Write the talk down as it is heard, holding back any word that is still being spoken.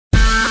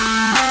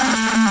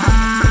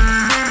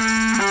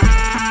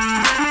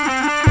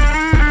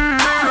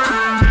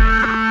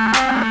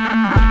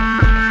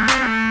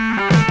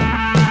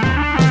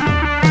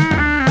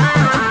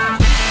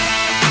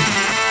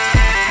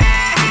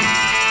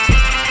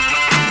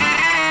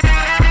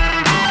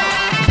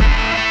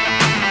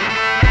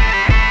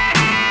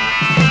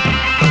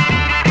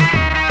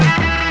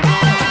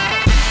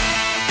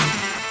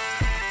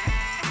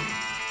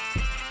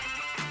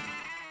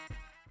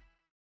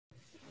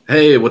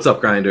Hey, what's up,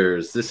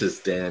 Grinders? This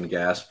is Dan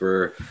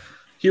Gaspar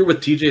here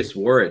with TJ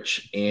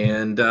Zwarych,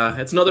 and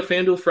it's another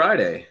FanDuel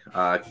Friday.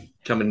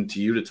 Coming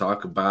to you to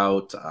talk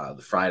about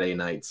the Friday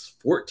night's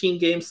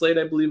 14-game slate,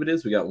 I believe it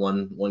is. We got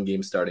one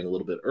game starting a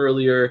little bit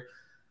earlier.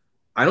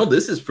 I know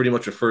this is pretty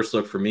much a first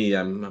look for me.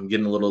 I'm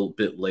getting a little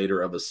bit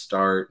later of a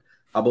start.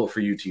 How about for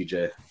you,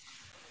 TJ?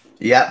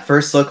 Yeah,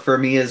 first look for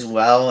me as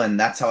well, and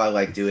that's how I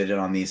like doing it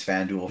on these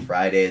FanDuel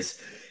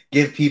Fridays.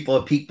 Give people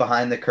a peek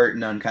behind the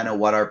curtain on kind of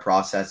what our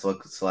process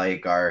looks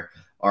like, our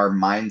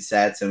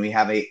mindsets, and we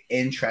have a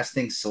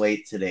interesting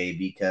slate today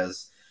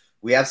because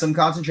we have some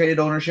concentrated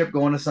ownership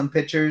going to some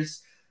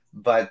pitchers,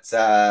 but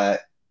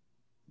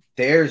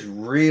there's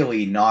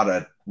really not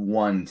a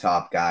one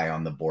top guy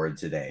on the board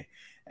today.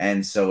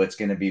 And so it's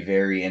going to be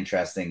very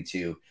interesting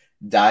to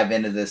dive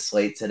into this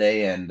slate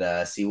today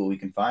and see what we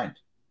can find.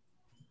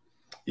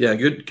 Yeah,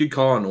 good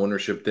call on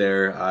ownership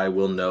there. I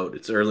will note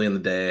it's early in the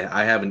day.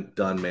 I haven't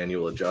done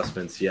manual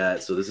adjustments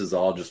yet, so this is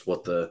all just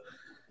what the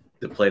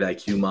Plate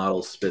IQ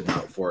model spitting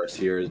out for us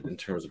here in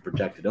terms of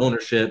projected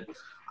ownership.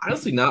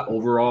 Honestly, not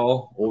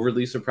overall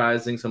overly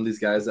surprising. Some of these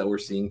guys that we're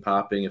seeing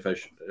popping, if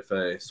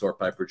I sort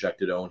by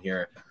projected own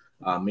here,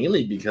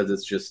 mainly because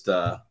it's just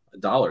a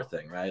dollar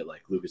thing, right?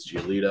 Like Lucas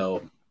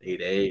Giolito,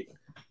 8.8,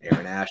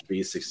 Aaron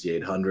Ashby,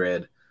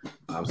 6,800.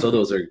 So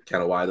those are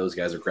kind of why those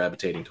guys are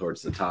gravitating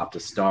towards the top to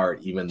start,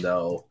 even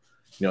though,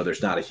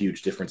 there's not a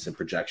huge difference in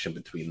projection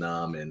between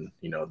them and,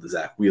 the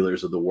Zach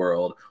Wheelers of the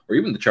world, or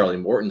even the Charlie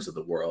Mortons of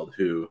the world,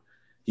 who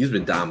he's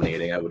been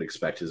dominating. I would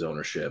expect his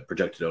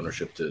projected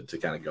ownership to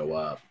kind of go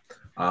up.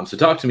 So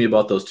talk to me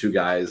about those two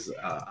guys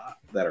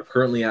that are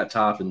currently at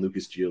top, and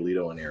Lucas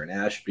Giolito and Aaron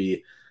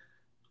Ashby.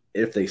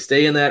 If they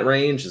stay in that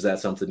range, is that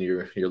something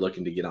you're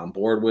looking to get on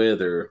board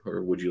with, or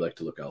would you like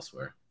to look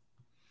elsewhere?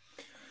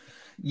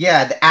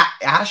 Yeah,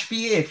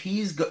 Ashby, if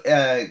he's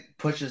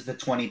pushes the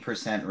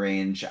 20%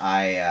 range,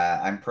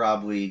 I'm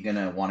probably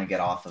gonna want to get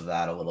off of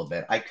that a little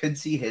bit. I could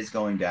see his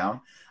going down.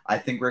 I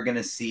think we're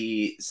gonna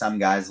see some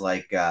guys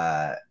like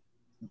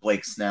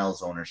Blake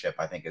Snell's ownership,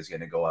 I think, is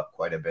gonna go up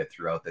quite a bit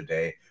throughout the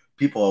day.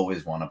 People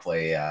always want to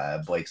play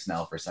Blake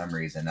Snell for some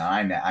reason.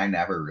 I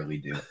never really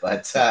do,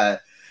 but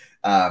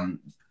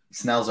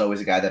Snell's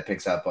always a guy that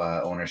picks up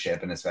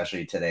ownership, and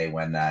especially today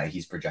when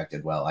he's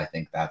projected well, I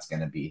think that's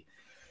going to be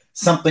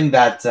something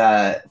that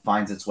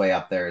finds its way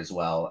up there as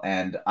well.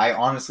 And I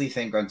honestly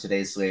think on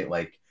today's slate,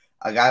 like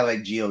a guy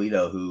like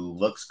Giolito, who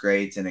looks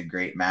great in a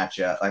great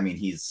matchup. I mean,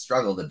 he's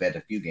struggled a bit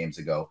a few games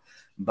ago,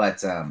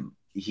 but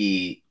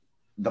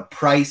the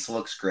price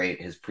looks great.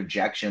 His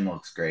projection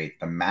looks great.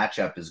 The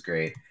matchup is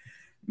great,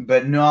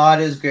 but not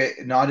as good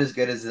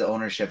as the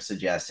ownership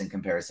suggests in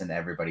comparison to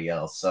everybody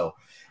else. So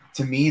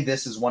to me,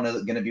 this is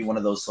going to be one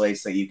of those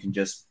slates that you can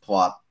just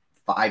plop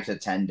 5 to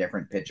 10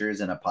 different pitchers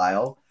in a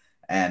pile,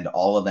 and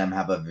all of them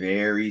have a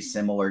very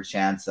similar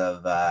chance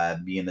of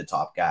being the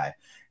top guy.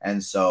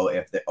 And so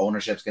if the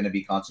ownership's going to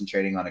be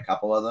concentrating on a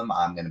couple of them,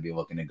 I'm going to be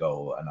looking to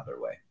go another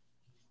way.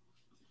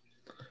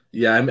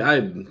 Yeah,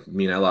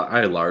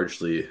 I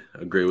largely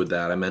agree with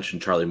that. I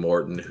mentioned Charlie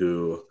Morton,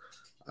 who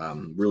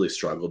really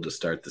struggled to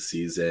start the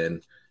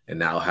season and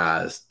now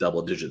has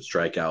double-digit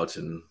strikeouts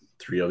in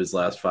 3 of his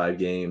last 5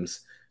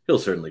 games. He'll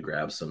certainly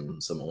grab some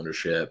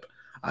ownership.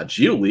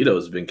 Giolito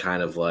has been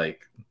kind of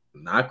like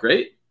not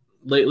great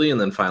lately, and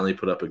then finally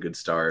put up a good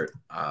start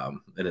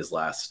in his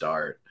last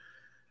start.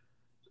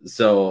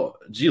 So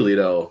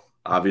Giolito,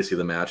 obviously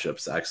the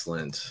matchup's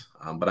excellent,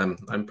 but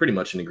I'm pretty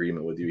much in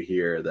agreement with you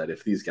here that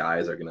if these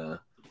guys are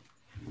gonna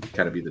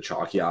kind of be the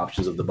chalky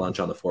options of the bunch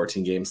on the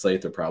 14-game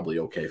slate, they're probably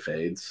okay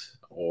fades,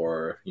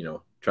 or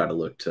try to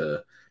look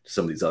to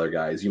some of these other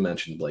guys. You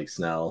mentioned Blake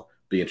Snell.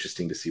 Be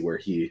interesting to see where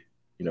he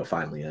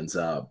finally ends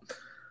up.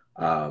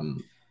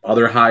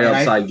 Other high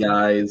upside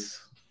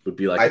guys would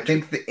be like, I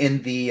think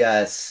in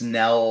the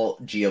Snell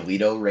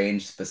Giolito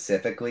range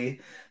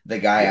specifically, the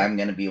guy I'm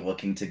going to be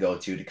looking to go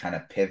to kind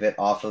of pivot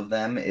off of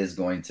them is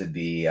going to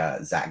be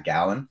Zach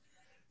Gallen.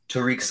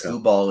 Tariq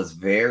Skubal is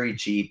very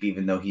cheap,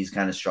 even though he's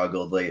kind of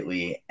struggled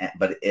lately,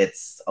 but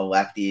it's a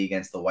lefty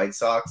against the White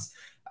Sox.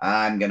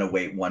 I'm going to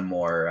wait one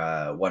more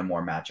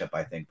matchup,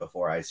 I think,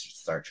 before I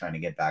start trying to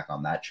get back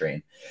on that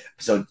train.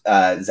 So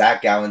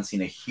Zach Gallen's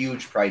seen a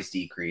huge price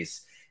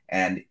decrease,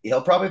 and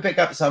he'll probably pick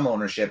up some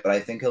ownership, but I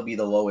think he'll be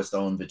the lowest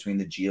owned between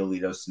the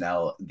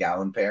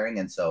Giolito-Snell-Gallen pairing.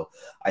 And so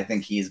I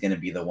think he's going to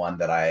be the one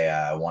that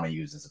I want to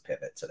use as a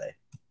pivot today.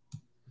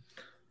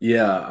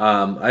 Yeah,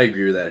 I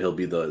agree with that. He'll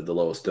be the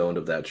lowest owned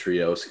of that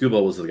trio.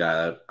 Skubal was the guy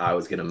that I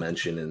was going to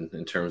mention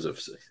in terms of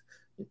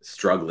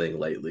struggling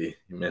lately.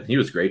 Man, he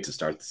was great to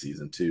start the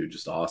season too.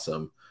 Just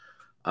awesome.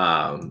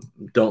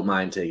 Don't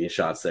mind taking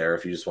shots there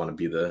if you just want to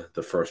be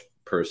the first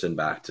person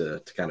back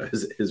to kind of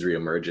his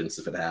reemergence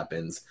if it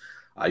happens.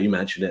 You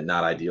mentioned it,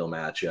 not ideal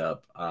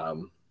matchup,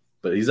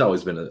 but he's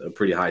always been a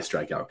pretty high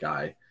strikeout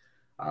guy.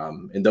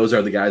 And those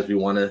are the guys we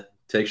want to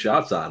take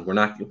shots on.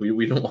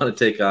 We don't want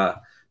to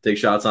take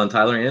shots on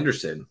Tyler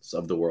Anderson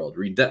of the world,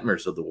 Reed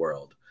Detmers of the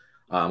world.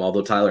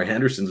 Although Tyler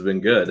Anderson's been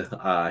good,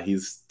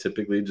 he's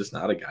typically just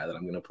not a guy that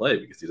I'm going to play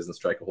because he doesn't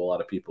strike a whole lot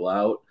of people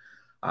out.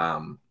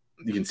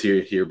 You can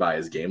see here by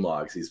his game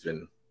logs, he's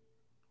been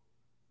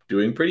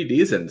doing pretty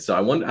decent. So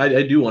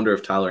I do wonder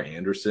if Tyler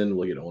Anderson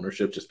will get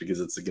ownership just because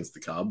it's against the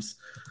Cubs.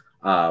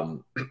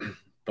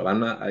 But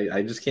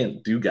I just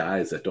can't do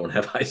guys that don't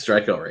have high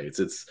strikeout rates.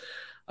 It's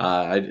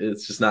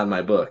just not in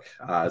my book,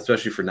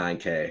 especially for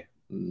 9K.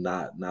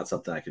 Not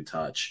something I can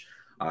touch.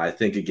 I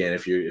think again,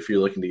 if you're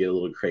looking to get a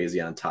little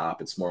crazy on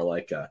top, it's more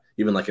like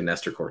even like a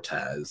Nestor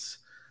Cortez.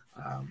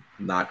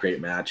 Not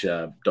great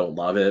matchup. Don't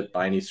love it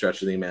by any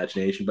stretch of the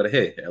imagination, but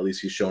hey, at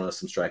least he's shown us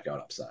some strikeout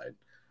upside.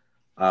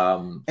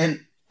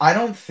 And I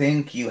don't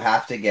think you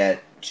have to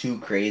get too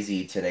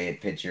crazy today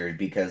at pitcher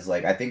because,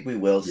 like, I think we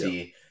will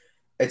see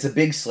it's a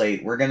big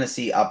slate. We're going to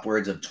see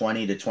upwards of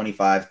 20 to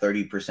 25,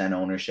 30%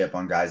 ownership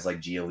on guys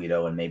like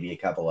Giolito and maybe a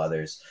couple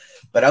others.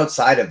 But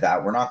outside of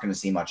that, we're not going to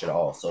see much at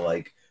all. So,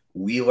 like,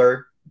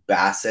 Wheeler,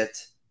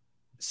 Bassett,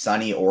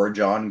 Sonny or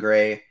John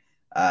Gray,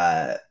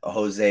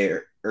 Jose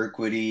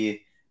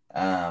Urquidy,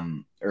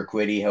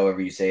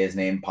 however you say his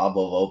name,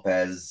 Pablo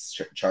Lopez,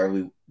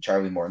 Charlie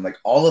Morton, like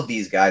all of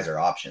these guys are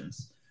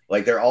options.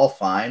 Like they're all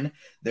fine.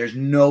 There's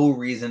no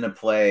reason to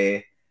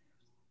play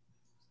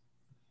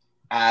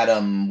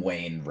Adam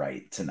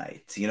Wainwright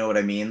tonight. You know what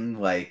I mean?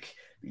 Like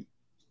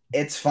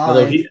it's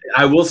fine.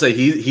 I will say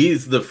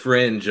he's the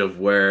fringe of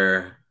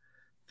where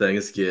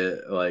things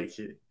get like.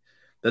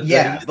 But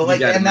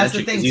like, and that's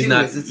the thing too.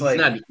 He's like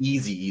not an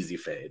easy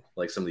fade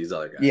like some of these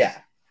other guys.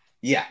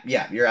 Yeah.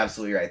 You're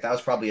absolutely right. That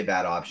was probably a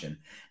bad option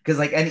because,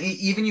 like, and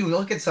even you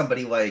look at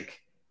somebody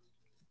like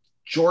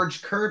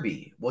George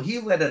Kirby. Well, he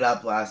lit it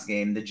up last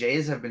game. The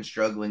Jays have been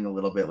struggling a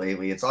little bit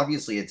lately. It's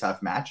obviously a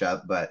tough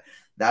matchup, but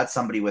that's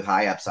somebody with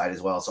high upside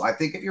as well. So I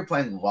think if you're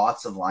playing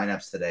lots of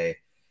lineups today,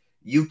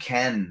 you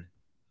can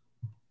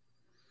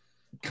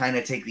kind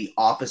of take the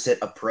opposite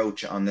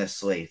approach on this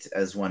slate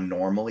as one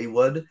normally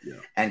would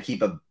and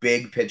keep a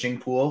big pitching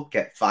pool,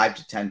 get 5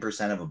 to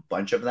 10% of a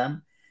bunch of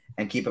them,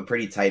 and keep a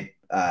pretty tight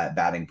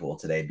batting pool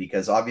today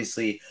because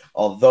obviously,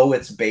 although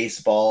it's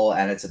baseball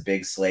and it's a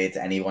big slate,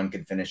 anyone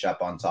can finish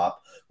up on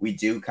top. We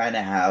do kind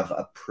of have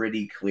a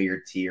pretty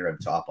clear tier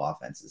of top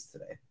offenses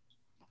today.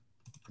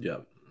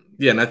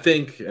 Yeah, and I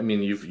think, I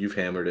mean, you've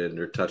hammered it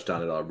or touched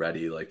on it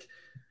already. Like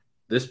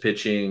this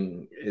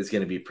pitching is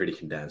going to be pretty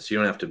condensed. You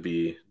don't have to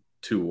be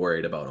too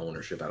worried about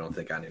ownership, I don't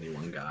think, on any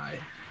one guy.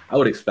 I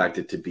would expect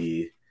it to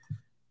be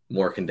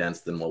more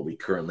condensed than what we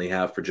currently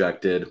have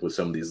projected with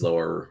some of these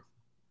lower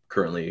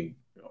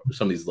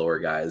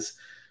guys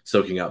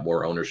soaking up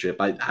more ownership.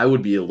 I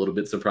would be a little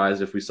bit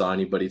surprised if we saw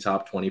anybody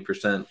top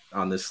 20%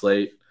 on this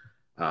slate.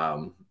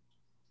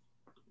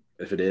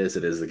 If it is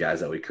the guys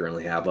that we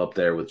currently have up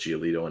there with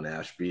Giolito and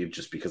Ashby,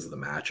 just because of the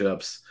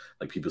matchups.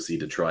 Like people see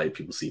Detroit,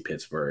 people see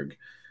Pittsburgh,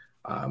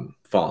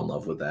 fall in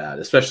love with that,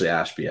 especially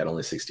Ashby at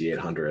only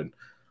 6,800.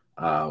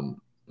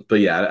 But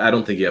yeah, I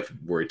don't think you have to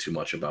worry too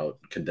much about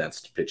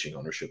condensed pitching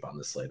ownership on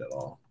this slate at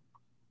all.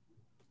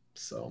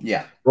 So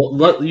yeah,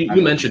 well,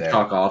 you mentioned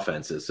chalk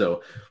offenses,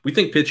 so we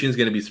think pitching is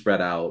going to be spread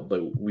out,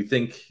 but we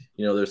think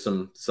there's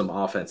some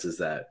offenses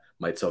that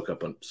might soak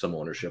up some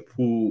ownership.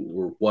 Who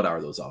or what are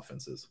those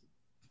offenses?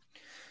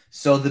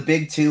 So the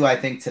big two I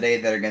think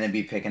today that are going to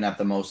be picking up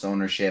the most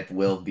ownership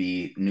will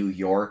be New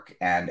York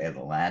and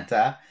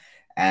Atlanta,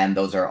 and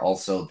those are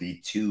also the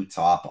two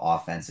top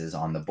offenses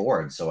on the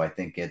board. So I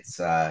think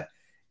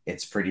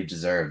it's pretty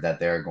deserved that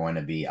they're going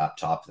to be up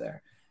top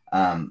there.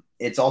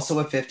 It's also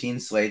a 15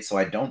 slate, so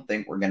I don't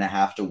think we're going to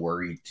have to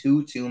worry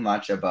too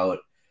much about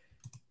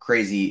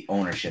crazy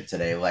ownership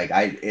today. Like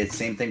it's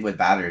same thing with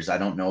batters. I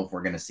don't know if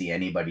we're going to see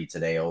anybody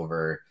today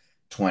over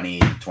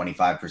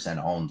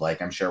 20-25% owned. Like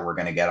I'm sure we're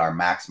going to get our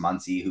Max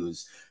Muncy,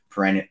 who's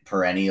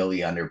perennially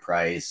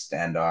underpriced,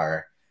 and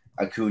our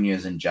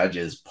Acuñas and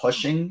Judges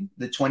pushing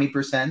the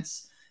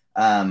 20%.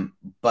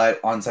 But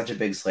on such a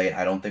big slate,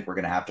 I don't think we're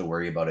going to have to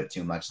worry about it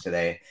too much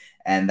today.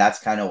 And that's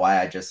kind of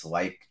why I just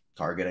like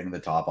targeting the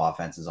top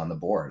offenses on the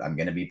board. I'm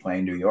going to be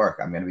playing New York.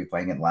 I'm going to be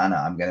playing Atlanta.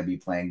 I'm going to be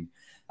playing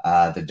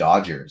the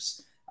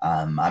Dodgers.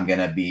 I'm going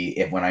to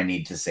be, when I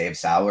need to save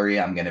salary,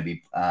 I'm going to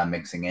be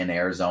mixing in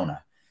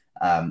Arizona.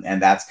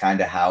 And that's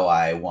kind of how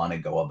I want to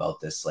go about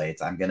this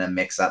slate. I'm going to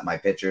mix up my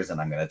pitchers and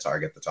I'm going to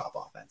target the top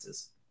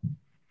offenses.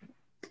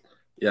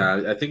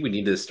 Yeah, I think we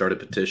need to start a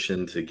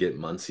petition to get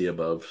Muncy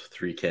above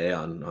 3K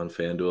on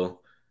FanDuel.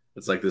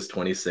 It's like this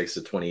 26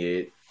 to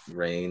 28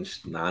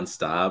 range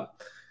nonstop.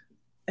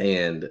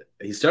 And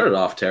he started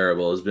off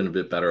terrible. Has been a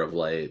bit better of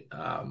late.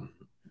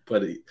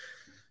 But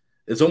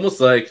it's almost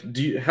like,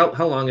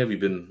 how long have you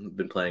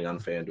been playing on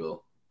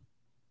FanDuel?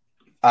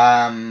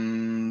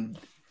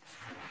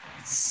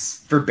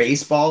 For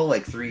baseball,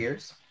 like 3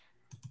 years.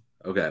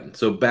 Okay,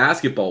 so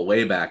basketball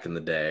way back in the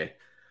day,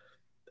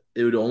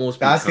 it would almost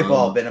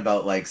basketball been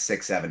about like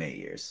 6, 7, 8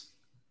 years.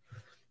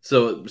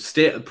 So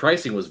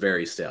pricing was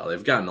very stale.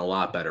 They've gotten a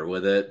lot better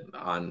with it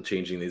on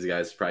changing these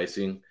guys'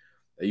 pricing.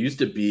 It used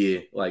to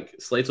be like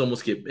slates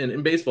almost get,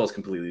 and baseball is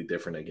completely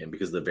different again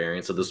because of the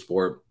variance of the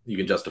sport. You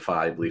can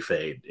justifiably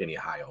fade any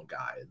high-owned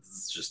guy.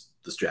 It's just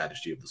the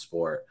strategy of the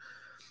sport.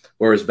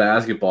 Whereas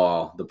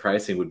basketball, the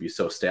pricing would be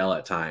so stale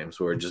at times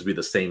where it'd just be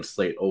the same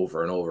slate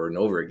over and over and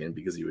over again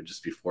because you would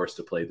just be forced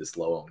to play this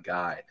low-owned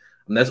guy.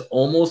 And that's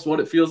almost what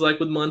it feels like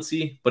with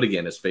Muncy. But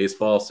again, it's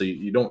baseball, so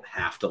you don't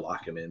have to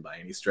lock him in by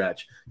any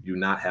stretch. You do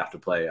not have to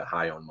play a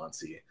high-owned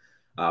Muncy.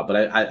 But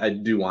I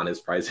do want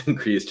his price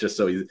increase just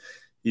so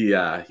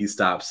he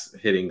stops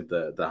hitting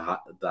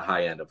the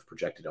high end of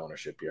projected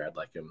ownership here. I'd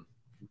like him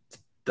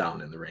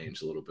down in the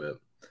range a little bit.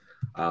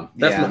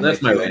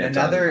 That's my rant.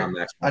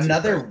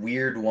 Another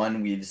weird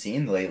one we've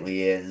seen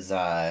lately is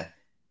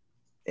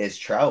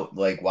Trout.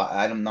 Like,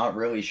 I'm not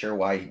really sure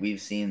why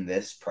we've seen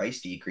this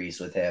price decrease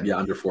with him. Yeah,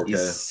 under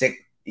 4K.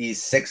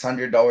 He's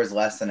 $600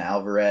 less than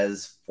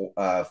Alvarez,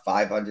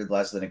 $500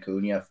 less than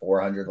Acuna,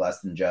 $400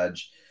 less than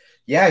Judge.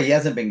 Yeah, he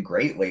hasn't been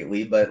great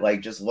lately, but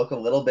like just look a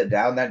little bit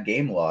down that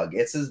game log.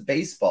 It's his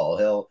baseball.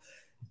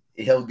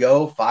 He'll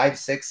go 5,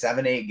 6,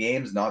 7, 8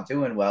 games not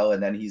doing well,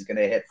 and then he's going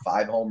to hit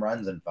 5 home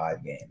runs in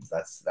 5 games.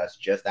 That's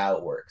just how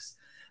it works.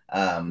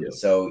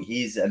 So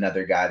he's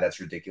another guy that's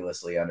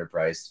ridiculously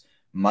underpriced.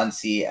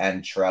 Muncy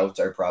and Trout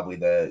are probably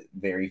the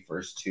very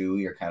first two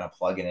you're kind of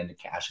plugging into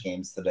cash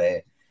games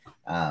today.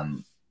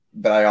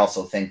 But I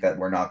also think that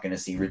we're not going to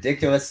see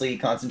ridiculously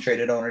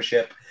concentrated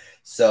ownership.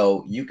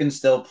 So you can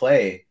still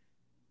play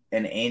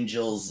an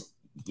Angels,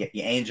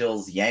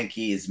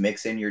 Yankees,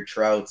 mix in your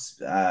Trouts,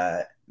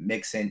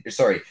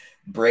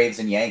 Braves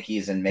and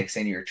Yankees and mix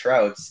in your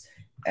Trouts.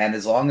 And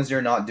as long as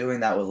you're not doing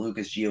that with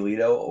Lucas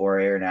Giolito or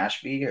Aaron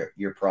Ashby,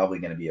 you're probably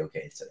going to be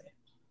okay today.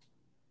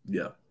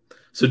 Yeah.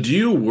 So do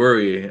you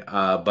worry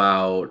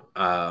about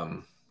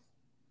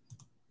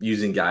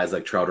using guys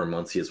like Trout or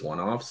Muncy as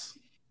one-offs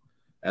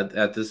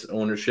at this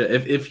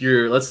ownership? If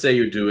you're, let's say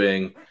you're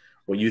doing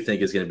what you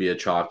think is going to be a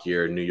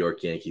chalkier New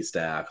York Yankee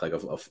stack, like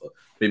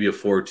maybe a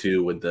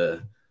 4-2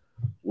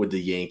 with the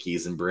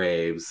Yankees and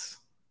Braves,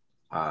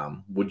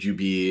 would you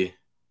be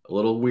a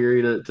little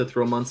weary to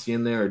throw Muncy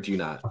in there, or do you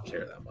not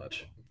care that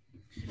much?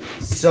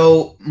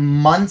 So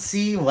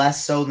Muncy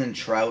less so than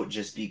Trout,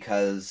 just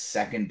because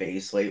second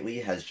base lately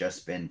has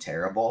just been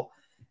terrible.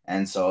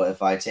 And so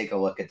if I take a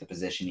look at the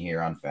position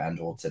here on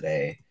FanDuel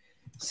today,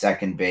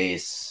 second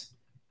base,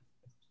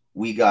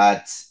 we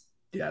got...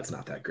 Yeah, it's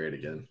not that great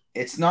again.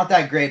 It's not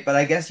that great, but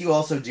I guess you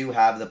also do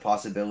have the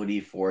possibility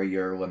for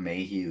your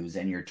LeMahieu's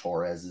and your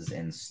Torreses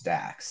in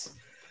stacks.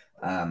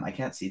 I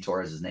can't see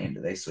Torres' name.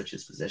 Do they switch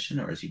his position,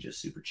 or is he just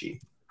super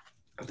cheap?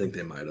 I think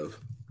they might have.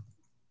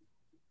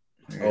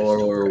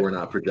 Or we're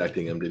not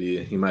projecting him. Did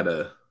he? He might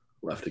have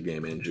left the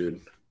game injured.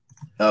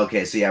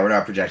 Okay, so yeah, we're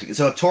not projecting.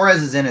 So if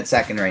Torres is in at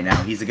second right now,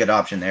 he's a good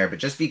option there. But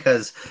just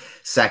because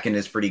second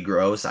is pretty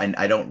gross,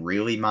 I don't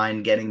really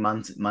mind getting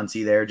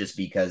Muncy there just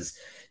because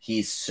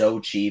he's so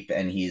cheap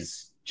and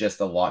he's just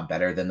a lot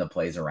better than the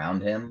plays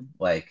around him.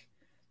 Like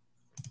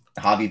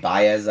Javi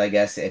Baez, I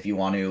guess, if you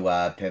want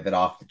to pivot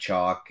off the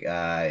chalk,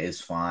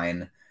 is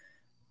fine.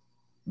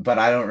 But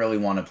I don't really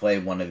want to play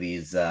one of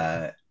these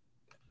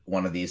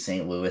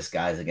St. Louis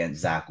guys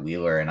against Zach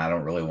Wheeler, and I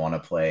don't really want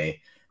to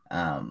play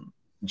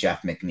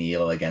Jeff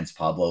McNeil against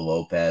Pablo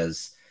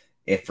Lopez.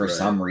 If for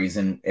some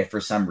reason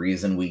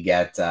we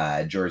get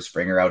George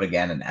Springer out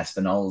again and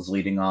Espinal is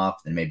leading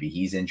off, then maybe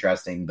he's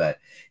interesting. But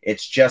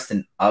it's just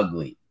an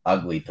ugly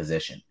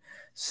position.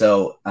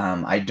 So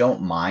I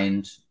don't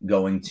mind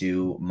going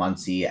to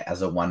Muncy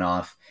as a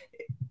one-off.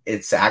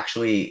 It's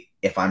actually,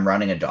 if I'm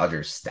running a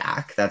Dodgers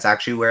stack, that's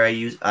actually where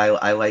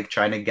I like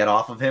trying to get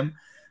off of him.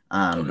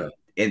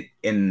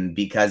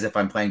 Because if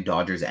I'm playing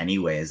Dodgers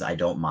anyways, I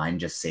don't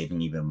mind just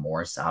saving even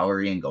more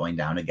salary and going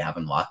down to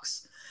Gavin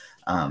Lux,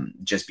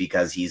 just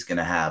because he's going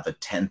to have a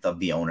 10th of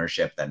the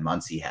ownership that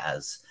Muncy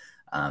has.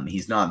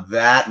 He's not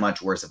that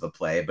much worse of a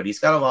play, but he's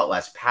got a lot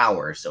less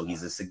power, so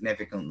he's a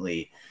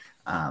significantly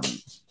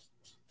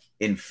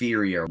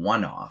inferior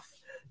one-off.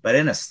 But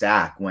in a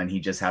stack, when he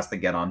just has to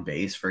get on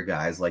base for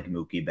guys like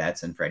Mookie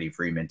Betts and Freddie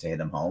Freeman to hit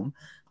him home,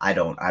 I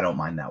don't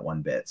mind that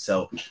one bit.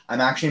 So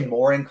I'm actually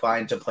more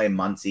inclined to play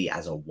Muncy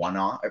as a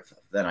one-off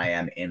than I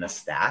am in a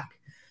stack.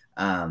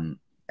 And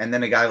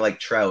then a guy like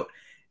Trout,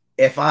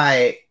 if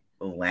I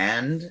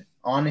land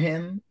on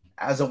him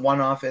as a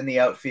one-off in the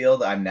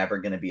outfield, I'm never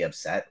going to be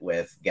upset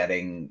with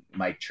getting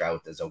Mike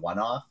Trout as a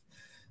one-off.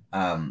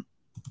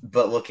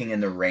 But looking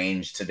in the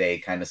range today,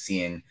 kind of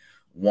seeing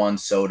Juan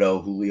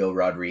Soto, Julio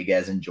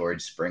Rodriguez, and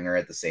George Springer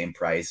at the same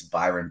price,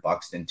 Byron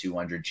Buxton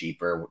 $200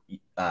 cheaper,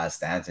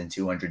 Stanton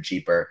 $200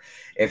 cheaper.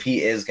 If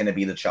he is going to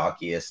be the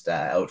chalkiest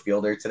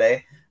outfielder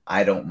today,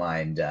 I don't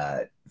mind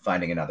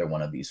finding another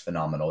one of these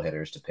phenomenal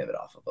hitters to pivot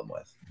off of them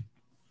with.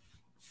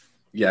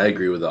 Yeah, I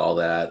agree with all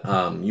that.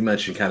 You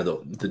mentioned kind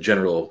of the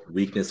general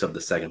weakness of the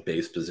second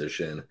base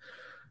position,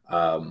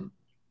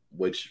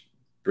 which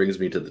brings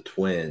me to the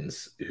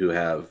Twins, who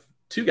have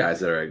two guys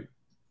that are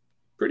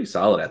pretty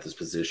solid at this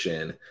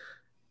position.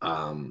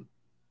 I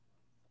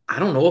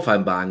don't know if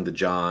I'm buying the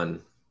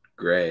John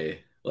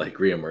Gray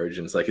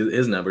reemergence. Like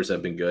his numbers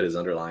have been good, his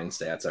underlying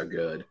stats are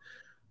good.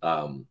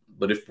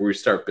 But if we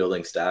start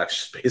building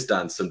stacks based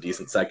on some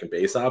decent second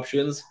base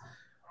options,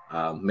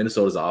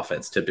 Minnesota's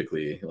offense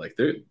typically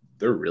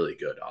they're really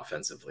good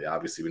offensively.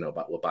 Obviously, we know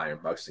about what Byron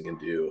Buxton can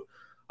do.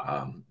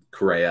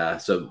 Correa.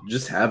 So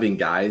just having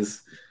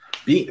guys,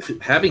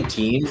 having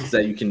teams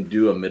that you can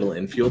do a middle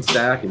infield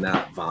stack and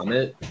not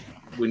vomit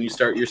when you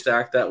start your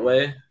stack that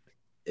way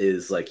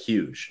is like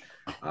huge.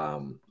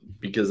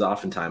 Because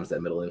oftentimes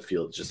that middle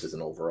infield just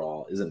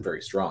isn't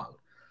very strong.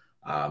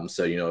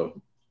 So, you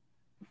know,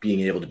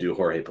 being able to do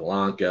Jorge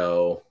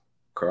Polanco,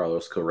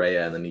 Carlos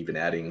Correa, and then even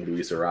adding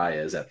Luis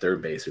Arias at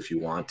third base if you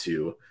want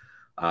to,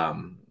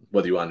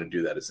 whether you want to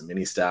do that as a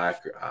mini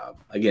stack.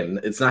 Again,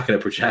 it's not going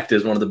to project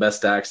as one of the best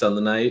stacks on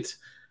the night.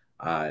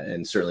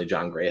 And certainly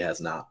John Gray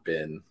has not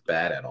been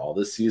bad at all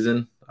this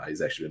season.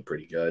 He's actually been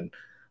pretty good.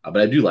 But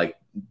I do like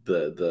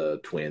the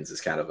Twins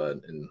as kind of a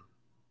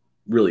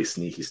really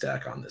sneaky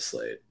stack on this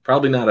slate.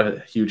 Probably not a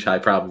huge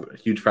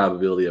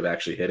probability of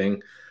actually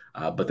hitting,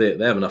 but they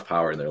have enough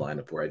power in their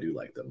lineup where I do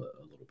like them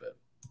a little bit.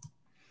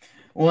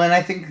 Well, and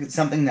I think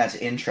something that's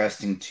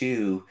interesting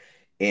too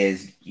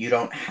is you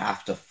don't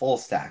have to full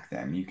stack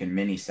them. You can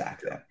mini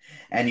stack them.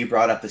 And you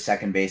brought up the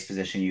second base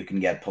position. You can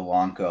get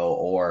Polanco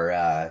or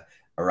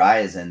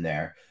Arias in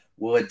there.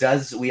 Well, it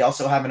does. We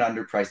also have an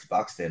underpriced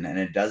Buxton, and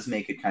it does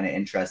make it kind of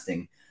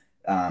interesting.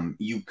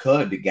 You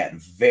could get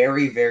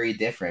very, very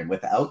different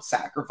without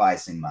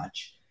sacrificing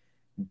much,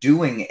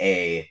 doing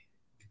a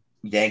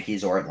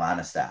Yankees or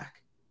Atlanta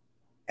stack.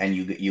 And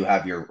you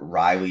have your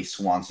Riley,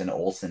 Swanson,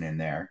 Olsen in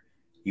there.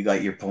 You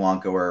got your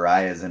Polanco or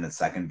Arias in at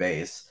second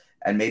base.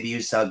 And maybe you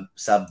sub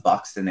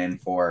Buxton in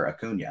for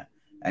Acuna.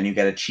 And you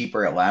get a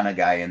cheaper Atlanta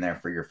guy in there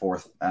for your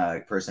fourth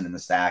person in the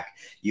stack.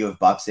 You have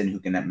Buxton who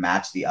can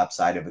match the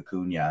upside of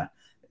Acuna.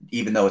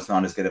 Even though it's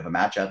not as good of a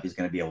matchup, he's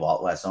going to be a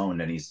lot less owned,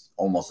 and he's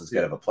almost as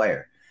good of a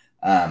player.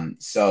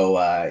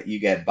 So you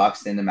get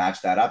Buxton to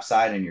match that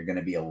upside, and you're going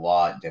to be a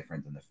lot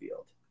different than the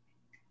field.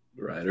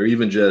 Right, or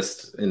even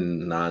just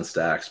in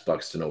non-stacks,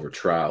 Buxton over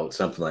Trout,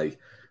 something like,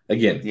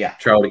 again, yeah,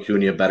 Trout,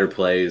 Acuna, better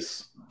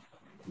plays.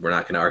 We're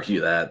not going to argue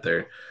that.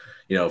 They're,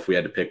 you know, if we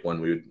had to pick one,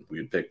 we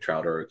would pick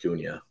Trout or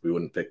Acuna. We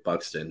wouldn't pick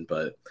Buxton,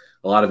 but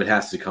a lot of it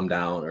has to come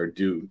down or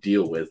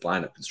deal with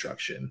lineup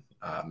construction.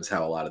 Is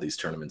how a lot of these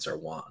tournaments are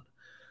won.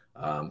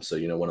 So,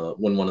 you know,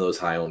 when one of those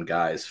high-owned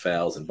guys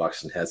fails and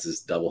Buxton has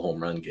this double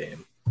home run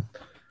game,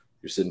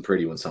 you're sitting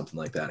pretty when something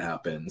like that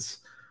happens.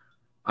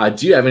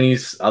 Do you have any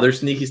other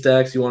sneaky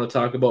stacks you want to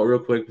talk about real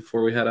quick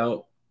before we head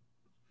out?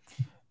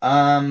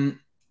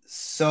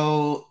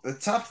 So the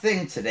tough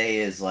thing today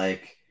is,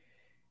 like,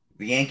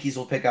 the Yankees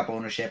will pick up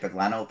ownership,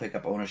 Atlanta will pick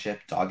up ownership,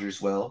 Dodgers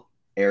will,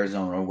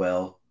 Arizona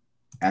will,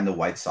 and the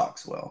White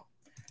Sox will.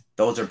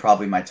 Those are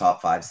probably my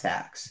top 5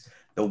 stacks.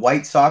 The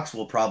White Sox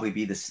will probably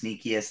be the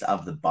sneakiest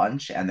of the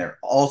bunch, and they're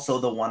also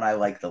the one I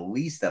like the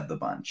least of the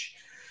bunch.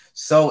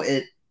 So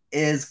it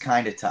is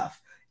kind of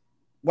tough.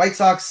 White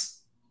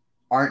Sox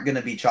aren't going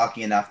to be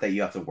chalky enough that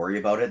you have to worry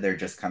about it. They're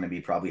just going to be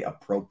probably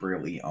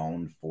appropriately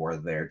owned for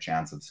their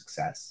chance of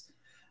success.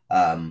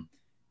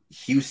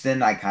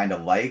 Houston, I kind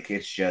of like.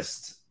 It's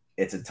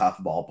a tough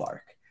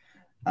ballpark.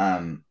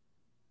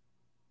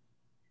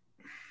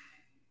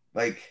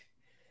 Like,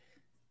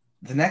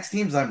 the next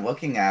teams I'm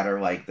looking at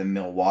are like the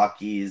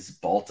Milwaukee's,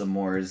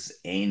 Baltimore's,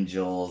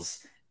 Angels,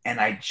 and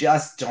I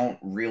just don't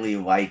really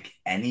like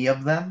any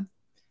of them.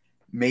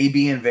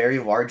 Maybe in very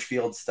large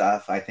field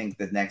stuff, I think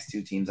the next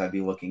 2 teams I'd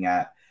be looking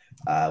at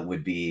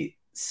would be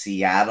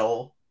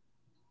Seattle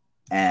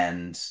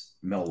and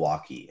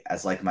Milwaukee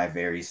as like my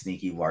very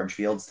sneaky large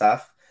field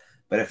stuff.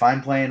 But if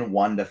I'm playing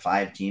 1 to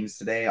 5 teams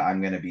today,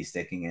 I'm going to be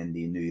sticking in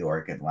the New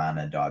York,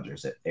 Atlanta,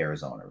 Dodgers,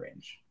 Arizona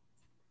range.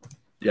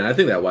 Yeah, I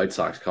think that White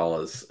Sox call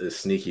is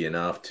sneaky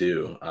enough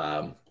too.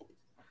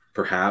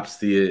 Perhaps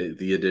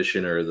the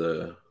addition or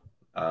the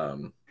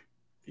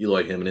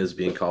Eloy Jimenez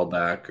being called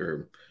back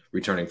or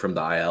returning from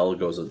the IL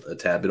goes a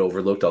tad bit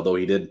overlooked, although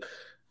he did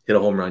hit a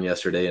home run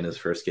yesterday in his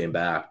first game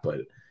back.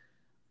 But,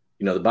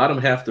 you know, the bottom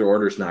half of their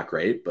order is not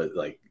great, but,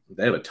 like,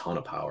 they have a ton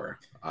of power.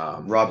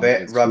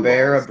 Robert,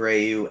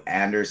 Abreu,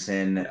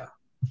 Anderson,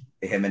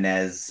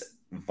 Jimenez,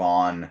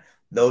 Vaughn,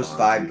 those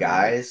 5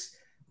 guys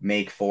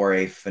make for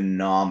a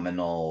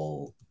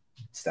phenomenal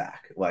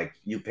stack. Like,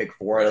 you pick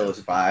 4 out of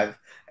those 5,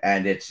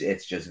 and it's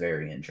just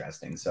very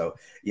interesting. So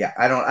yeah,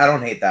 I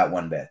don't hate that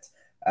one bit.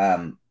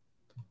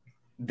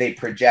 They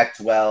project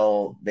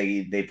well.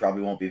 They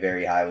probably won't be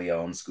very highly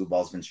owned.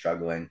 Scooball's been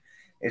struggling.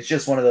 It's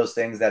just one of those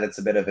things that it's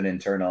a bit of an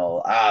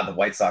internal, the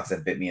White Sox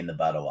have bit me in the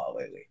butt a lot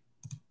lately.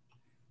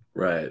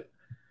 Right.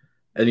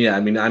 And yeah, I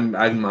mean,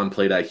 I'm on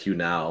Plate IQ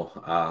now.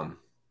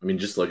 I mean,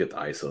 just look at the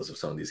ISOs of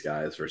some of these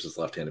guys versus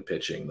left-handed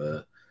pitching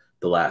the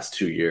last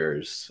 2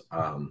 years.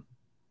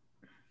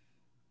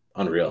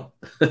 Unreal.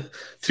 To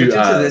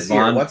this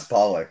year, what's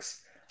Pollock's?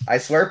 I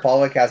swear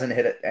Pollock hasn't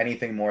hit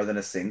anything more than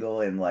a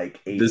single in like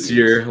 8 this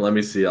years. year. Let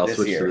me see. I'll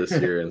switch to this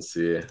year and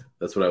see.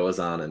 That's what I was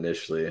on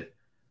initially.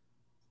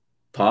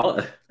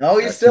 Pollock. No,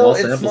 he's still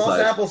small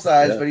sample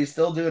size, but he's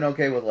still doing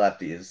okay with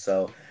lefties.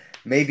 So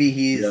maybe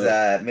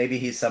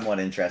he's somewhat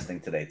interesting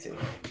today too.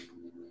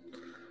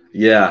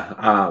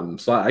 Yeah.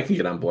 So I can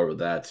get on board with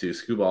that too.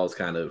 Scooball is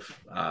kind of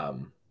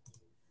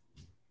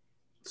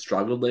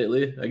struggled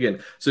lately.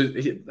 Again, so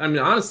I mean,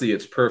 honestly,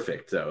 it's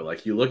perfect though.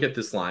 Like you look at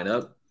this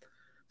lineup.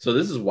 So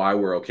this is why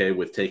we're okay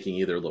with taking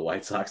either the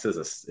White Sox as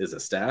a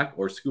stack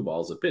or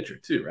Skubal as a pitcher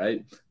too,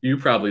 right? You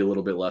probably a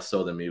little bit less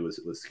so than me with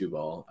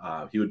Skubal.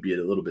 He would be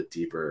a little bit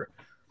deeper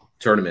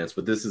tournaments,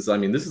 but this is, I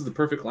mean, this is the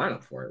perfect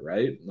lineup for it,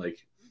 right? Like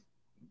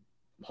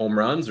home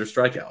runs or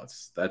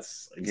strikeouts.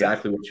 That's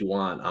exactly what you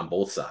want on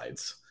both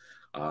sides.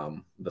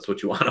 That's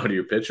what you want out of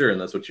your pitcher,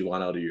 and that's what you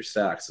want out of your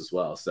stacks as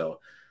well.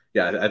 So,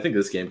 yeah, I think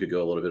this game could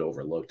go a little bit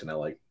overlooked, and I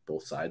like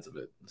both sides of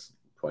it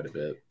quite a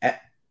bit.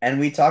 And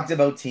we talked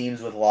about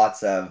teams with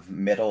lots of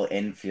middle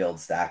infield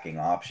stacking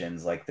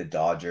options, like the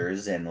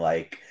Dodgers and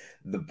like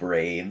the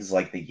Braves,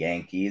 like the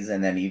Yankees,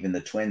 and then even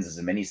the Twins as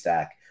a mini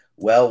stack.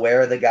 Well,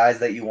 where are the guys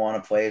that you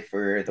want to play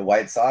for the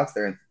White Sox?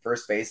 They're in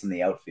first base in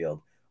the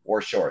outfield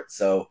or short.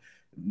 So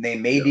they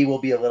maybe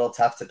will be a little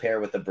tough to pair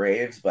with the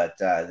Braves, but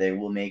they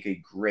will make a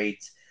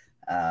great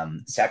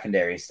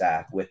secondary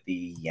stack with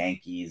the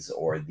Yankees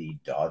or the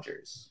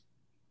Dodgers.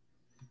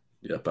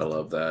 Yep, I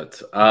love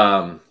that.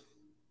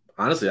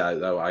 Honestly, I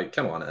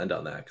kind of want to end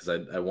on that because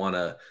I want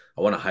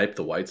to hype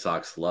the White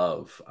Sox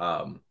love.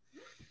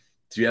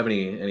 Do you have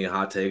any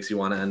hot takes you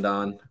want to end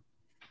on?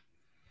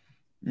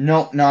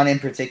 No, not in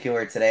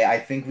particular today. I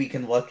think we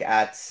can look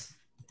at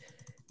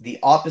the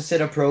opposite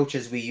approach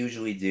as we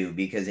usually do,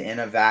 because in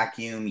a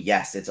vacuum,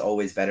 yes, it's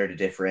always better to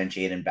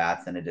differentiate in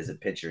bats than it is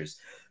at pitchers.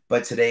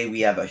 But today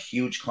we have a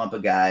huge clump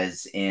of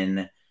guys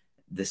in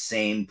the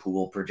same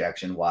pool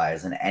projection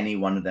wise, and any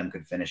one of them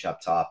could finish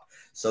up top.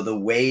 So the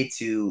way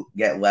to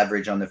get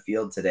leverage on the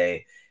field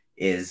today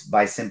is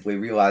by simply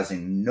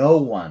realizing no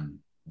one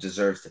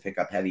deserves to pick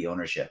up heavy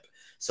ownership.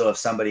 So if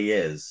somebody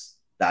is,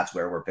 that's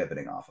where we're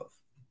pivoting off of.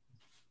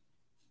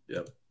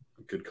 Yep.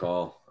 Good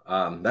call.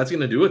 That's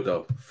going to do it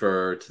though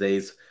for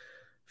today's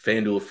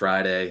FanDuel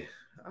Friday.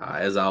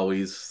 As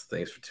always,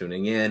 thanks for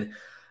tuning in.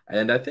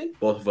 And I think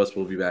both of us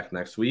will be back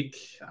next week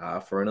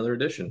for another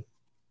edition.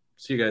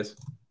 See you guys.